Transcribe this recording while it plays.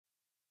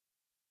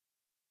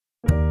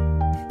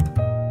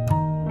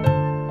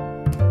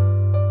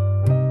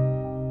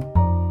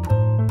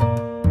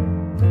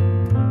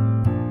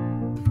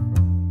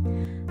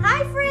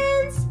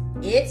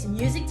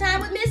Music time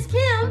with Miss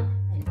Kim,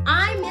 and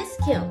I'm Miss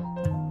Kim.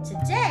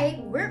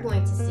 Today, we're going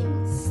to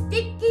sing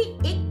Sticky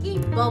Icky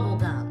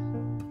Bubblegum.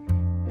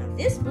 Now,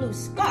 this blue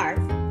scarf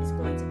is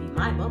going to be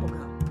my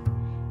bubblegum.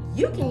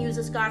 You can use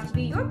a scarf to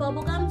be your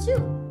bubblegum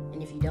too.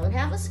 And if you don't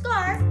have a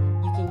scarf,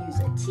 you can use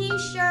a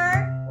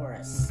t-shirt or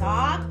a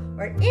sock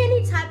or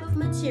any type of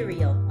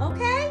material,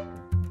 okay?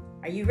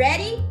 Are you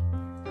ready?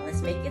 Now,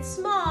 let's make it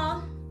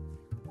small.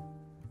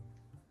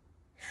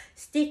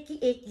 Sticky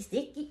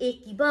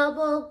icky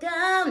bubble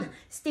gum.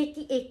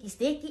 Sticky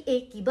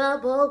icky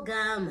bubble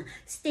gum.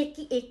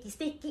 Sticky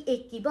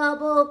icky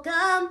bubble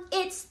gum.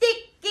 It's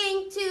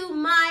sticking to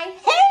my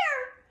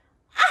hair.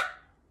 Ah!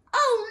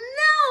 Oh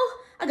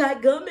no! I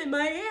got gum in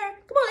my hair.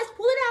 Come on, let's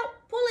pull it out.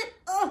 Pull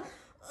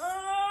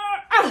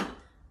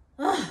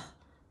it.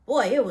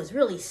 Boy, it was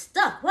really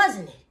stuck,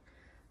 wasn't it?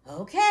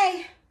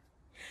 Okay.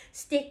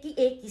 Sticky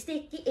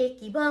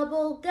icky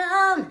bubble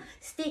gum.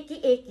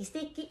 Sticky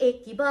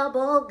icky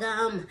bubble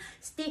gum.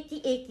 Sticky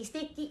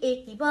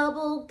icky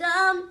bubble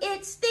gum.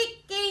 It's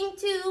sticking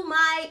to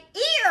my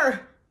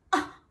ear.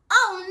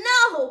 Oh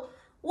no!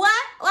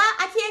 What?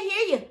 I can't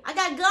hear you. I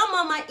got gum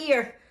on my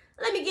ear.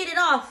 Let me get it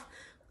off.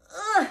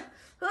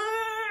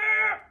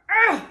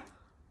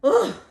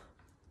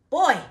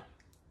 Boy,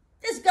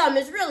 this gum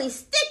is really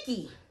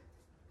sticky.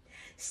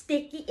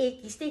 Sticky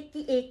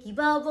icky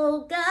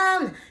bubble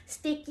gum.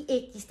 Sticky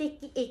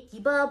icky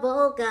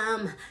bubble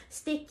gum.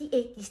 Sticky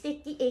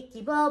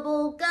icky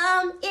bubble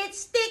gum. It's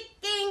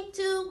sticking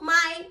to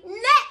my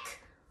neck.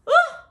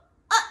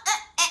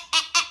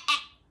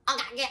 I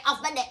gotta get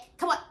off my neck.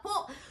 Come on,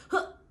 pull.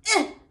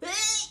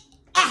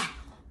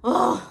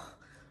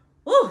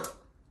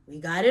 We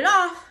got it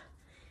off.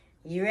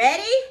 You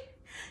ready?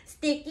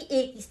 Sticky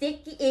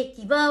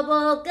icky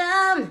bubble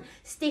gum.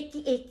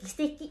 Sticky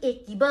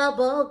icky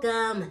bubble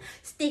gum.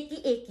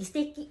 Sticky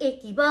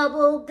icky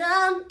bubble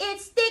gum.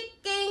 It's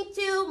sticking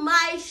to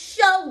my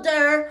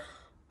shoulder.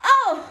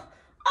 Oh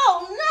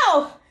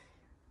no!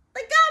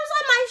 The gum's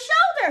on my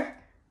shoulder.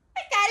 I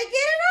gotta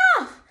get it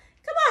off.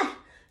 Come on.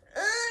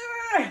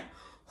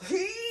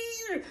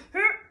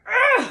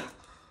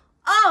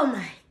 Oh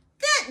my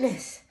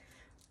goodness.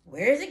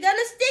 Where is it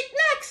gonna stick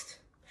next?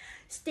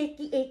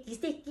 Sticky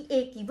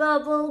icky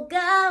bubble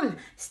gum.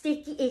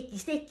 Sticky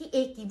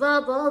icky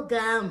bubble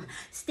gum.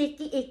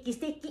 Sticky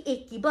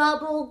icky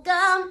bubble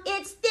gum.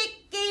 It's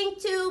sticking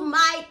to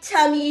my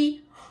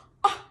tummy.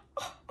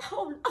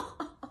 Oh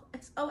no!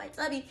 It's on my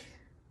tummy.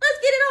 Let's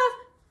get it off.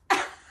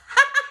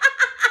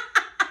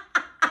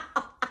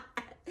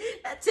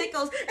 That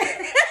tickles.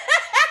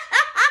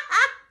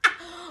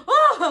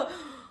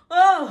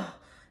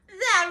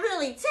 That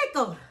really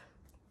tickled.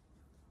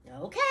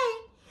 Okay.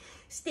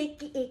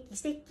 Sticky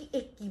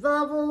icky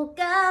bubble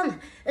gum.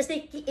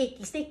 Sticky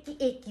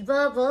icky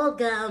bubble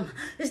gum.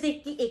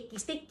 Sticky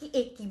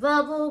icky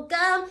bubble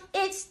gum.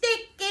 It's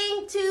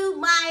sticking to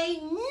my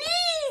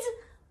knees.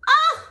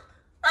 Oh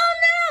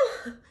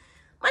no!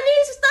 My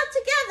knees are stuck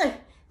together.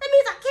 That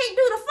means I can't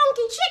do the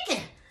funky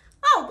chicken.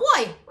 Oh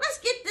boy, let's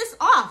get this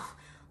off.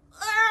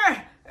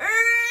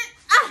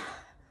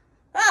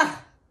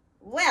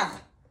 Well.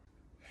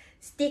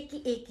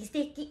 Sticky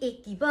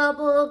icky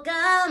bubble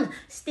gum.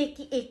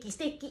 Sticky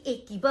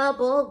icky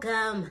bubble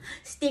gum.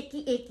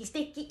 Sticky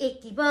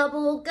icky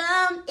bubble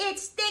gum.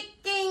 It's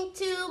sticking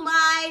to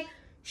my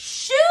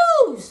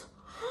shoes.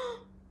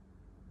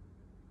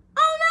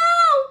 Oh no!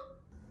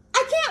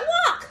 I can't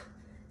walk.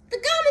 The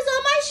gum is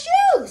on my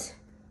shoes.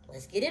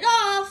 Let's get it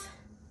off.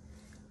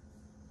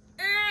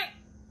 I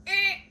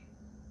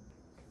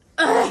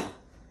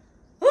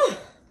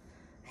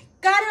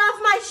got it off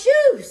my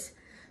shoes.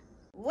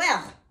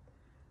 Well,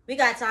 we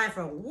got time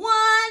for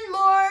one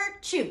more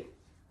chew.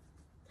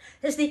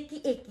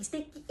 Sticky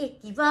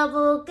icky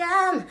bubble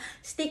gum.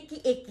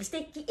 Sticky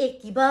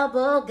icky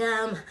bubble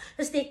gum.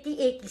 Sticky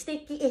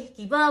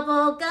icky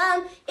bubble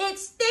gum.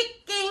 It's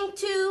sticking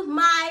to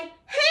my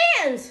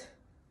hands.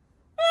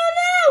 Oh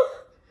no!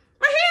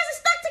 My hands are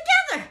stuck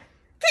together.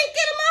 Can't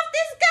get them off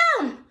this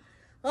gum.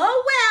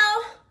 Oh well,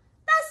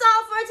 that's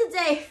all for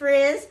today,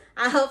 friends.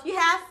 I hope you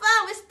have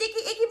fun with Sticky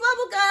Icky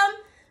Bubblegum.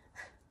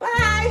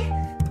 Bye.